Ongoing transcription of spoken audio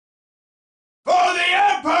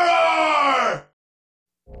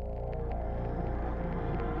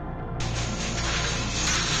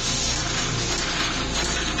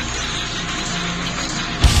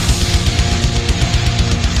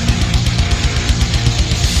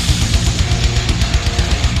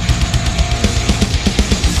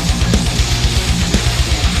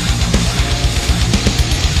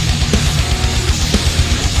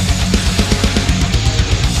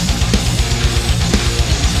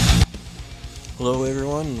Hello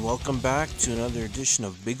everyone and welcome back to another edition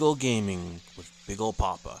of Big Ol' Gaming with Big Ol'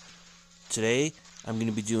 Papa. Today I'm going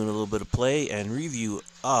to be doing a little bit of play and review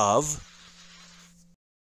of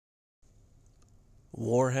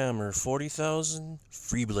Warhammer 40,000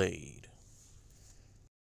 Freeblade.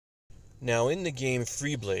 Now in the game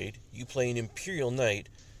Freeblade, you play an Imperial Knight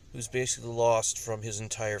who's basically lost from his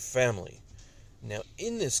entire family. Now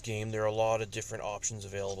in this game there are a lot of different options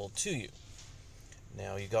available to you.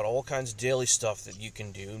 Now you got all kinds of daily stuff that you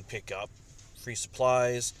can do and pick up. Free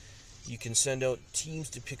supplies. You can send out teams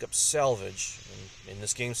to pick up salvage. And in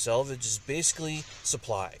this game, salvage is basically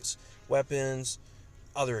supplies, weapons,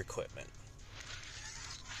 other equipment.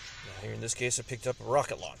 Now here in this case, I picked up a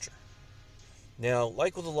rocket launcher. Now,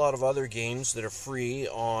 like with a lot of other games that are free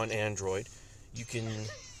on Android, you can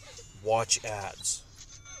watch ads.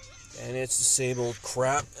 And it's the same old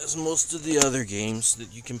crap as most of the other games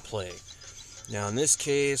that you can play. Now in this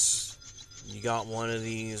case, you got one of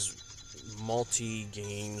these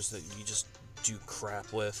multi-games that you just do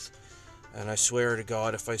crap with. And I swear to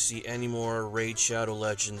God, if I see any more Raid Shadow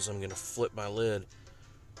Legends, I'm going to flip my lid.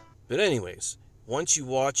 But anyways, once you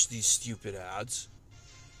watch these stupid ads,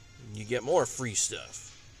 you get more free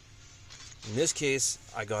stuff. In this case,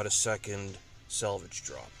 I got a second salvage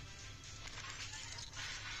drop.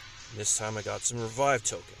 This time I got some revive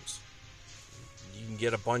tokens. You can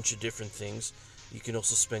get a bunch of different things. You can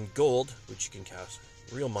also spend gold, which you can cast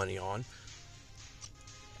real money on.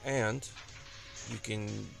 And you can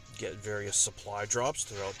get various supply drops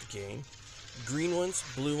throughout the game. Green ones,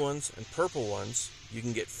 blue ones, and purple ones you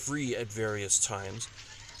can get free at various times.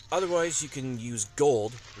 Otherwise, you can use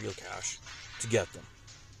gold, real cash, to get them.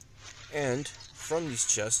 And from these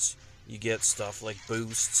chests, you get stuff like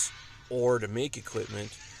boosts, or to make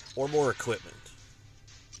equipment, or more equipment.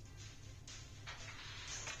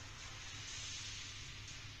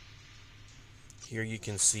 Here you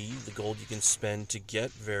can see the gold you can spend to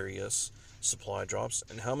get various supply drops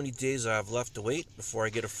and how many days I have left to wait before I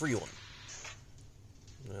get a free one.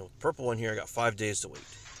 Now, with the purple one here, I got 5 days to wait.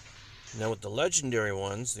 Now with the legendary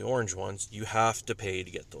ones, the orange ones, you have to pay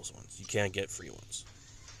to get those ones. You can't get free ones.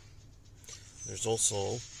 There's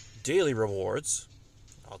also daily rewards.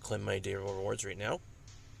 I'll claim my daily rewards right now.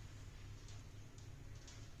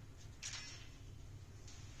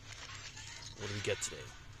 What do we get today?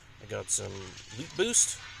 I got some loot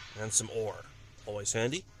boost and some ore. Always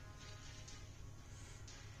handy.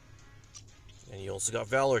 And you also got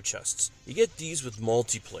Valor chests. You get these with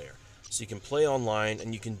multiplayer. So you can play online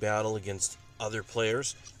and you can battle against other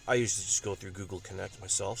players. I usually just go through Google Connect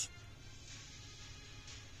myself.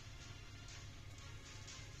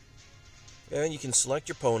 And you can select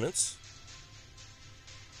your opponents.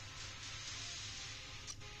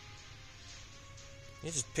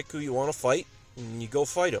 You just pick who you want to fight and you go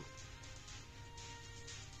fight them.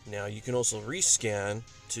 Now you can also rescan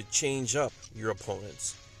to change up your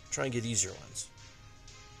opponents. Try and get easier ones.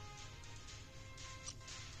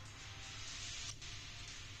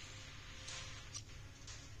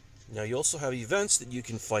 Now you also have events that you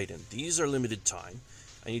can fight in. These are limited time,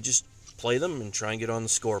 and you just play them and try and get on the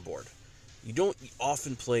scoreboard. You don't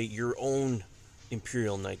often play your own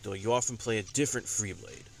Imperial Knight though. You often play a different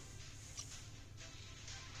Freeblade.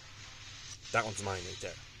 That one's mine right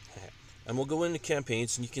there. And we'll go into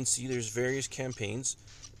campaigns, and you can see there's various campaigns,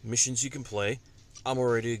 missions you can play. I'm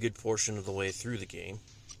already a good portion of the way through the game.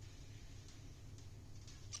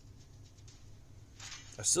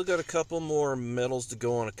 I still got a couple more medals to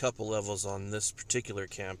go on a couple levels on this particular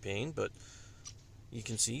campaign, but you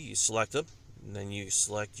can see you select them, and then you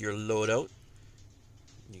select your loadout.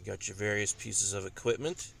 You got your various pieces of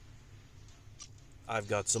equipment. I've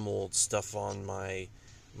got some old stuff on my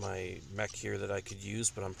mech here that I could use,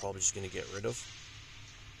 but I'm probably just going to get rid of.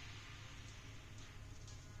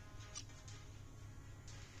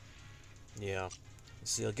 Yeah.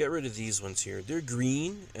 See, I'll get rid of these ones here. They're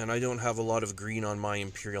green, and I don't have a lot of green on my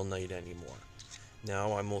Imperial Knight anymore.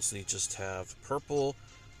 Now I mostly just have purple,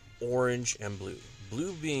 orange, and blue.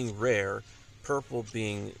 Blue being rare, purple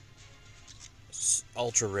being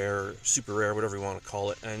ultra rare, super rare, whatever you want to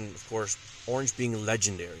call it, and of course orange being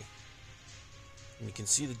legendary. And you can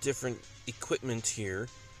see the different equipment here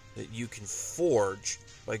that you can forge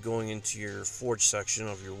by going into your forge section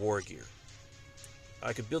of your war gear.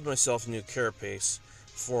 I could build myself a new carapace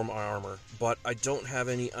for my armor, but I don't have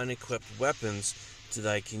any unequipped weapons that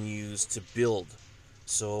I can use to build,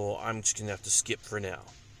 so I'm just going to have to skip for now.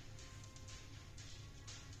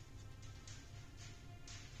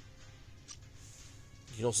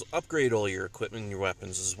 You can also upgrade all your equipment and your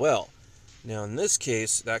weapons as well. Now in this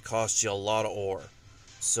case, that costs you a lot of ore.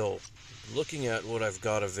 So looking at what I've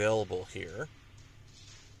got available here,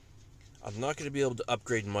 I'm not going to be able to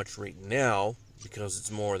upgrade much right now because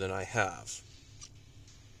it's more than I have.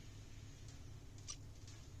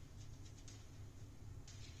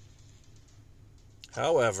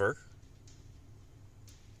 However,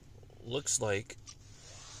 looks like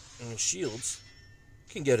shields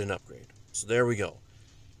can get an upgrade. So there we go.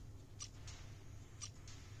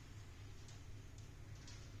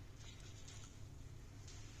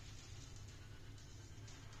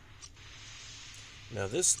 Now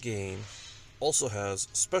this game also has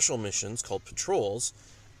special missions called patrols,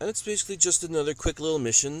 and it's basically just another quick little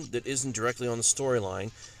mission that isn't directly on the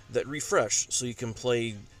storyline that refresh so you can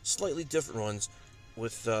play slightly different ones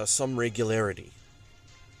with some regularity.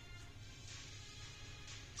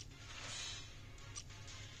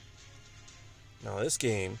 Now this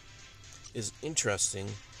game is interesting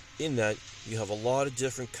in that you have a lot of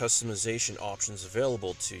different customization options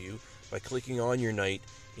available to you by clicking on your knight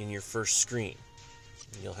in your first screen.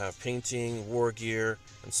 You'll have painting, war gear,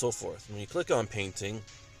 and so forth. When you click on painting,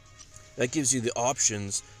 that gives you the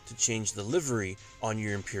options to change the livery on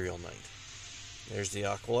your Imperial Knight. There's the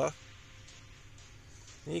Aquila.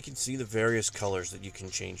 And you can see the various colors that you can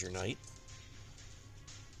change your knight.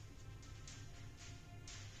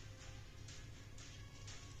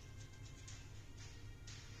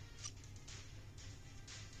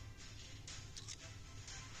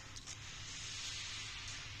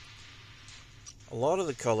 A lot of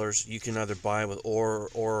the colors you can either buy with or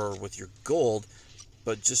with your gold,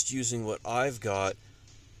 but just using what I've got,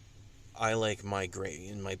 I like my gray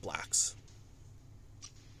and my blacks.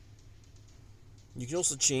 You can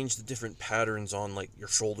also change the different patterns on like your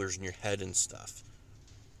shoulders and your head and stuff,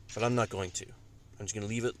 but I'm not going to. I'm just going to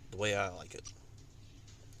leave it the way I like it.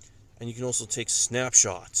 And you can also take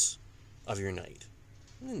snapshots of your knight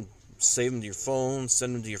and save them to your phone,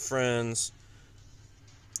 send them to your friends.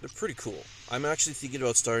 They're pretty cool. I'm actually thinking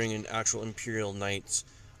about starting an actual Imperial Knights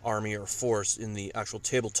army or force in the actual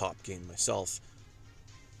tabletop game myself.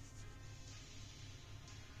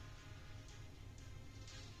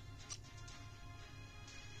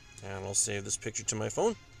 And I'll save this picture to my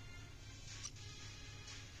phone.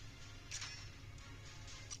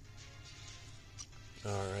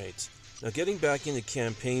 Alright, now getting back into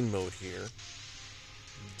campaign mode here.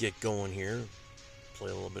 Get going here. Play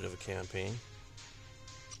a little bit of a campaign.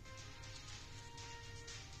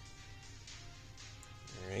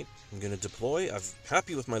 Alright, I'm going to deploy. I'm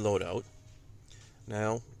happy with my loadout.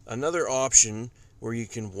 Now, another option where you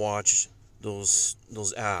can watch those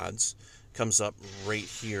ads comes up right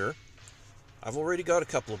here. I've already got a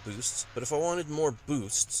couple of boosts, but if I wanted more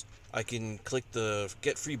boosts, I can click the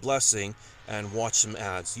Get Free Blessing and watch some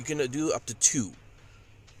ads. You can do up to 2.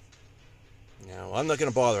 Now, I'm not going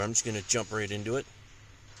to bother. I'm just going to jump right into it.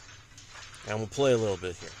 And we'll play a little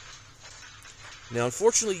bit here. Now,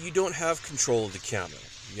 unfortunately, you don't have control of the camera.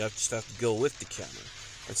 You just have to go with the camera.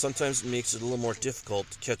 And sometimes it makes it a little more difficult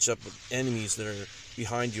to catch up with enemies that are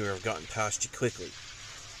behind you or have gotten past you quickly.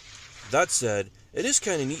 That said, it is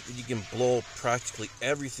kind of neat that you can blow practically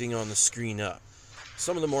everything on the screen up.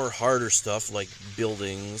 Some of the more harder stuff, like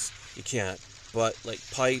buildings, you can't. But like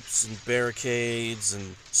pipes and barricades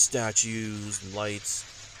and statues and lights.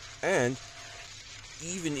 And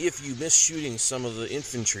even if you miss shooting some of the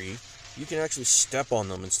infantry, you can actually step on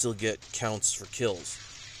them and still get counts for kills.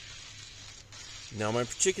 Now, my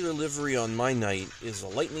particular livery on my knight is a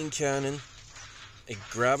lightning cannon, a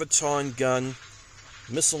graviton gun,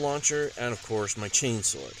 missile launcher, and of course my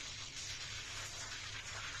chainsword.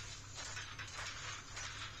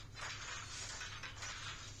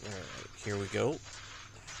 Alright, here we go.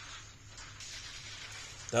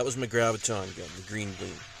 That was my graviton gun, the green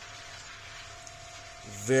gleam.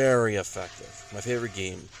 Very effective. My favorite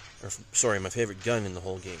game. My favorite gun in the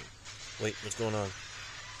whole game. Wait, what's going on?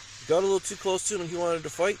 Got a little too close to him and he wanted to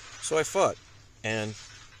fight, so I fought. And,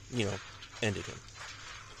 ended him.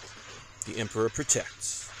 The Emperor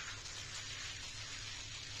protects.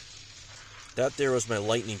 That there was my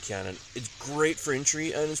lightning cannon. It's great for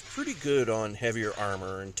infantry and it's pretty good on heavier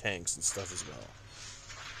armor and tanks and stuff as well.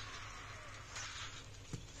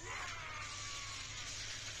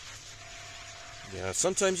 Yeah,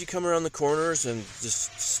 sometimes you come around the corners and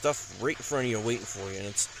just stuff right in front of you waiting for you, and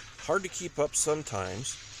it's hard to keep up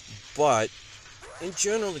sometimes, but in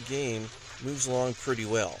general the game moves along pretty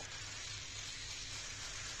well.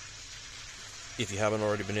 If you haven't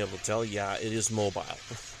already been able to tell, yeah, it is mobile.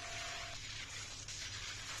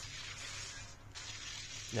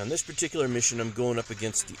 Now in this particular mission I'm going up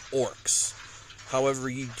against the orcs. However,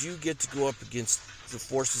 you do get to go up against the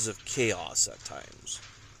forces of chaos at times.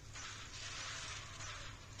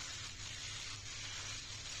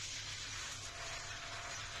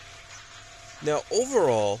 Now,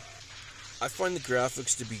 overall, I find the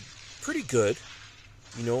graphics to be pretty good.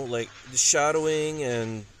 You know, like the shadowing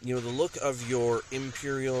and, you know, the look of your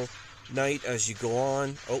Imperial Knight as you go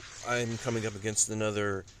on. Oh, I'm coming up against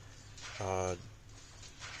another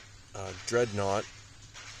Dreadnought,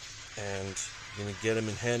 and I'm going to get him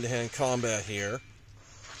in hand-to-hand combat here.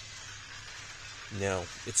 Now,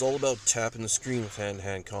 it's all about tapping the screen with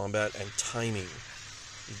hand-to-hand combat and timing.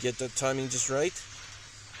 You get that timing just right,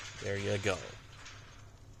 there you go.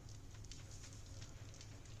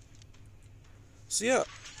 So yeah,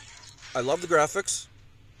 I love the graphics.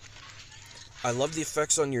 I love the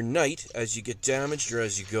effects on your knight as you get damaged or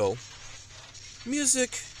as you go.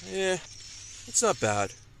 Music, it's not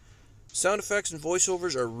bad. Sound effects and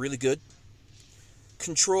voiceovers are really good.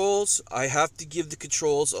 Controls, I have to give the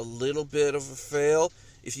controls a little bit of a fail.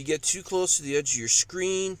 If you get too close to the edge of your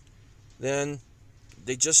screen, then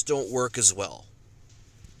they just don't work as well.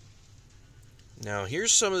 Now,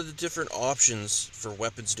 here's some of the different options for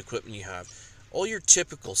weapons and equipment you have. All your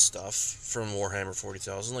typical stuff from Warhammer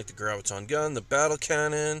 40,000, like the Graviton gun, the battle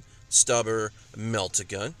cannon, stubber,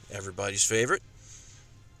 melt-a-gun, everybody's favorite.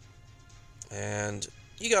 And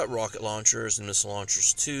you got rocket launchers and missile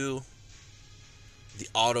launchers too. The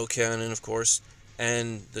auto cannon, of course,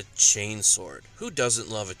 and the chainsword. Who doesn't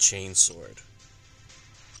love a chainsword?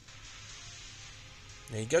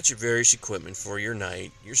 Now you got your various equipment for your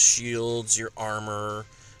knight, your shields, your armor.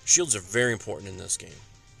 Shields are very important in this game,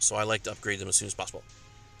 so I like to upgrade them as soon as possible.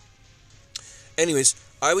 Anyways,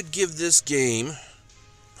 I would give this game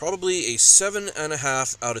probably a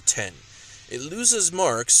 7.5 out of 10. It loses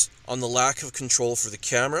marks on the lack of control for the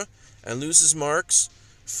camera, and loses marks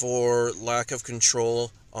for lack of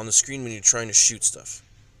control on the screen when you're trying to shoot stuff.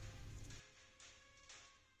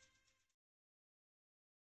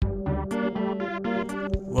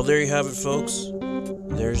 Well, there you have it, folks.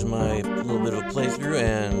 There's my little bit of a playthrough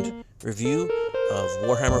and review of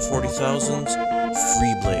Warhammer 40,000's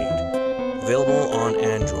Freeblade, available on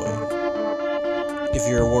Android. If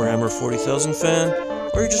you're a Warhammer 40,000 fan,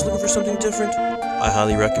 or you're just looking for something different, I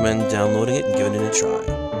highly recommend downloading it and giving it a try.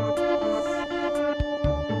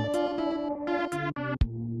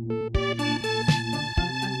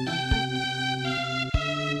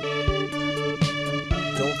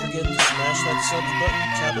 Don't forget to smash that subs button,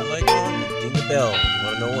 tap the like on, and ding the bell. You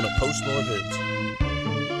want to know when I post more vids.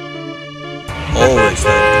 Always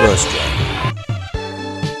thank the bus driver.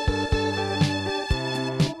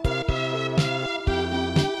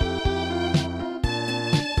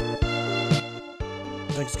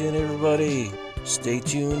 Thanks again, everybody. Stay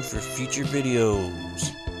tuned for future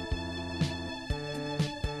videos.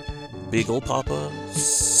 Big ol' Papa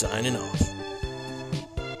signing off.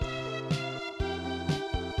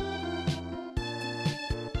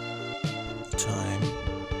 Time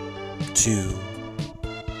to